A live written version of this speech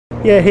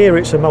Yeah, here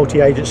it's a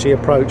multi-agency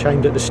approach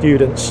aimed at the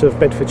students of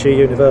Bedfordshire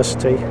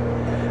University.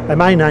 Our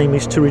main aim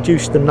is to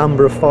reduce the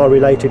number of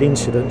fire-related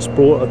incidents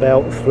brought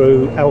about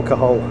through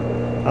alcohol.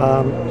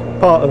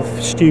 Part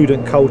of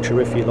student culture,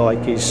 if you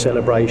like, is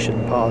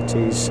celebration,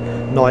 parties,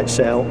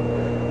 nights out.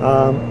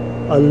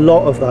 A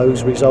lot of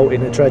those result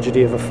in a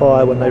tragedy of a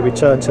fire when they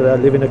return to their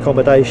living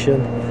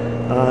accommodation,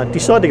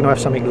 decide they're going to have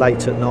something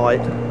late at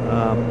night,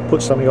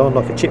 put something on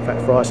like a chip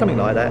fat fry, something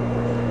like that,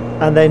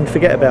 and then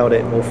forget about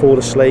it or fall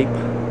asleep.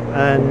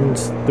 And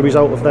the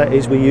result of that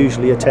is we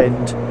usually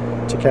attend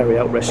to carry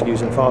out rescues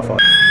and firefighting.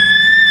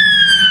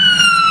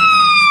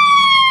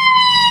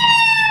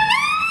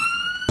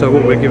 So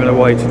what we're giving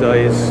away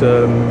today is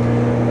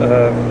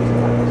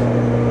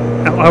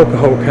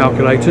alcohol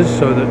calculators,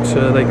 so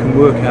that they can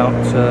work out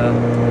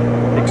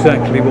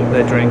exactly what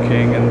they're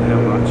drinking and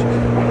how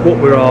much. What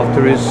we're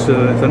after is,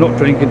 if they're not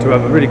drinking, to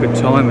have a really good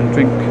time and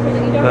drink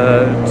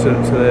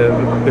to their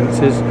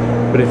abilities,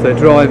 but if they're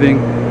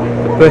driving,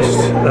 the best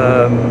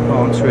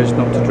answer is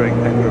not to drink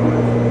and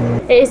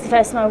drive. It is the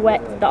first time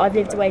that I've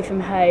lived away from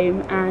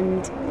home,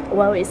 and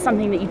well, it's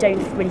something that you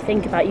don't really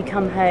think about. You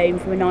come home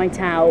from a night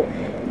out,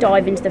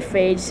 dive into the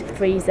fridge,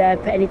 freezer,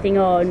 put anything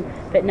on,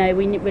 but no,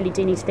 we really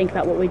do need to think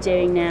about what we're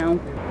doing now.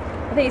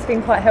 I think it's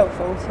been quite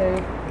helpful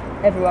to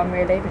everyone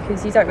really,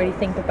 because you don't really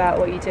think about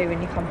what you do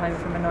when you come home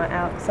from a night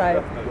out.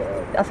 So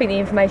I think the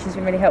information's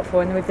been really helpful,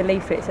 and with the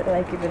leaflets that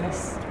they've given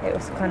us, it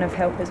was kind of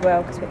help as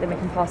well, because then we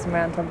can pass them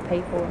around to other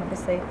people, and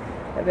obviously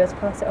they'll be able to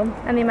pass it on.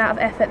 And the amount of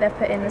effort they've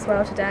put in as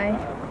well today.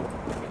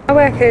 I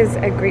work as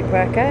a group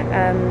worker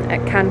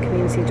at CAN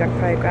Community Drug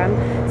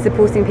Programme,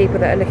 supporting people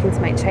that are looking to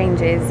make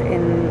changes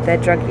in their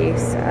drug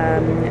use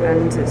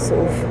and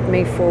sort of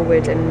move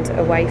forward and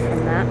away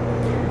from that.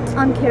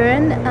 I'm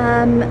Kieran,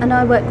 and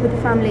I work with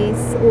the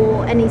families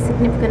or any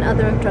significant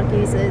other of drug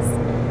users.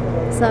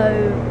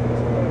 So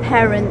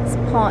parents,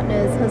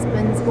 partners,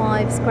 husbands,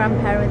 wives,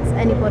 grandparents,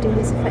 anybody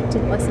who's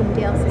affected by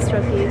somebody else's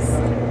drug use.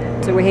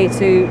 So we're here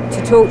to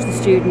talk to the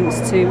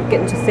students, to get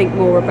them to think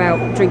more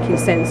about drinking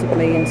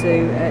sensibly and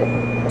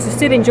to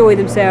still enjoy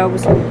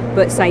themselves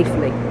but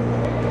safely.